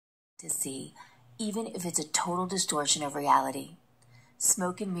to see, even if it's a total distortion of reality.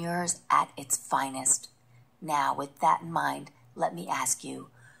 Smoke and mirrors at its finest. Now, with that in mind, let me ask you,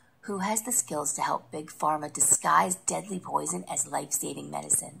 who has the skills to help Big Pharma disguise deadly poison as life-saving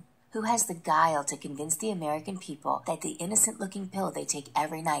medicine? Who has the guile to convince the American people that the innocent-looking pill they take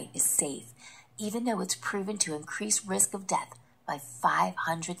every night is safe, even though it's proven to increase risk of death by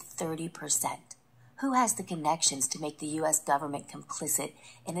 530%? Who has the connections to make the U.S. government complicit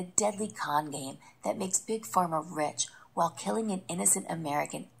in a deadly con game that makes Big Pharma rich while killing an innocent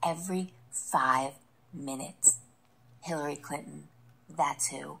American every 5 minutes? Hillary Clinton. That's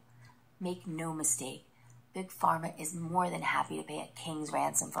who. Make no mistake, Big Pharma is more than happy to pay a king's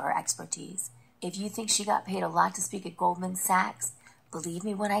ransom for her expertise. If you think she got paid a lot to speak at Goldman Sachs, believe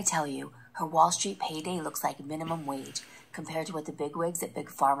me when I tell you, her Wall Street payday looks like minimum wage compared to what the bigwigs at Big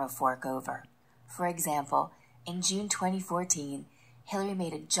Pharma fork over. For example, in June 2014, Hillary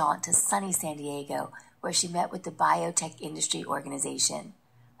made a jaunt to sunny San Diego where she met with the Biotech Industry Organization.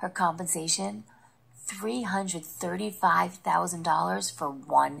 Her compensation? $335,000 for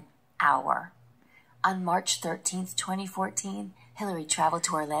 1 hour. On March 13, 2014, Hillary traveled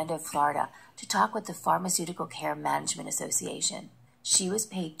to Orlando, Florida to talk with the Pharmaceutical Care Management Association. She was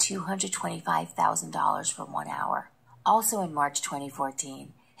paid $225,000 for 1 hour. Also in March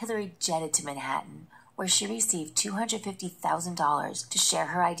 2014, Hillary jetted to Manhattan, where she received $250,000 to share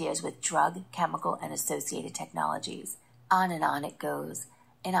her ideas with drug, chemical, and associated technologies. On and on it goes.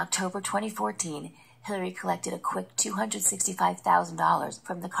 In October 2014, Hillary collected a quick $265,000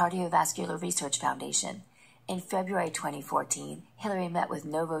 from the Cardiovascular Research Foundation. In February 2014, Hillary met with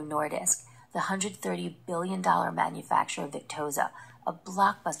Novo Nordisk, the $130 billion manufacturer of Victoza, a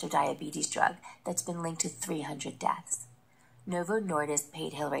blockbuster diabetes drug that's been linked to 300 deaths. Novo Nordisk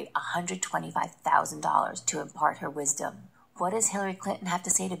paid Hillary $125,000 to impart her wisdom. What does Hillary Clinton have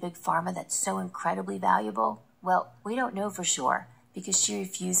to say to Big Pharma that's so incredibly valuable? Well, we don't know for sure because she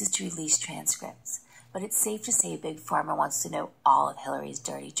refuses to release transcripts. But it's safe to say Big Pharma wants to know all of Hillary's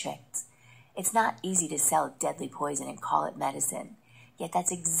dirty tricks. It's not easy to sell deadly poison and call it medicine. Yet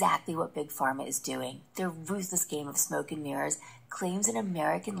that's exactly what Big Pharma is doing. Their ruthless game of smoke and mirrors claims an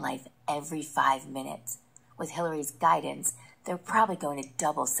American life every 5 minutes. With Hillary's guidance, they're probably going to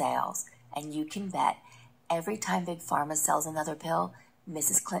double sales. And you can bet, every time Big Pharma sells another pill,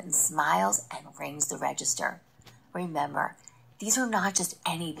 Mrs. Clinton smiles and rings the register. Remember, these are not just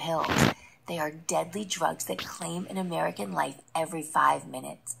any pills. They are deadly drugs that claim an American life every 5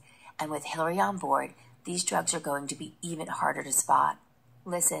 minutes. And with Hillary on board, these drugs are going to be even harder to spot.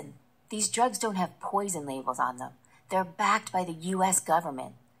 Listen, these drugs don't have poison labels on them. They're backed by the U.S.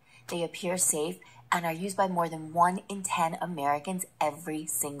 government. They appear safe and are used by more than 1 in 10 Americans every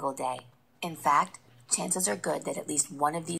single day. In fact, chances are good that at least one of these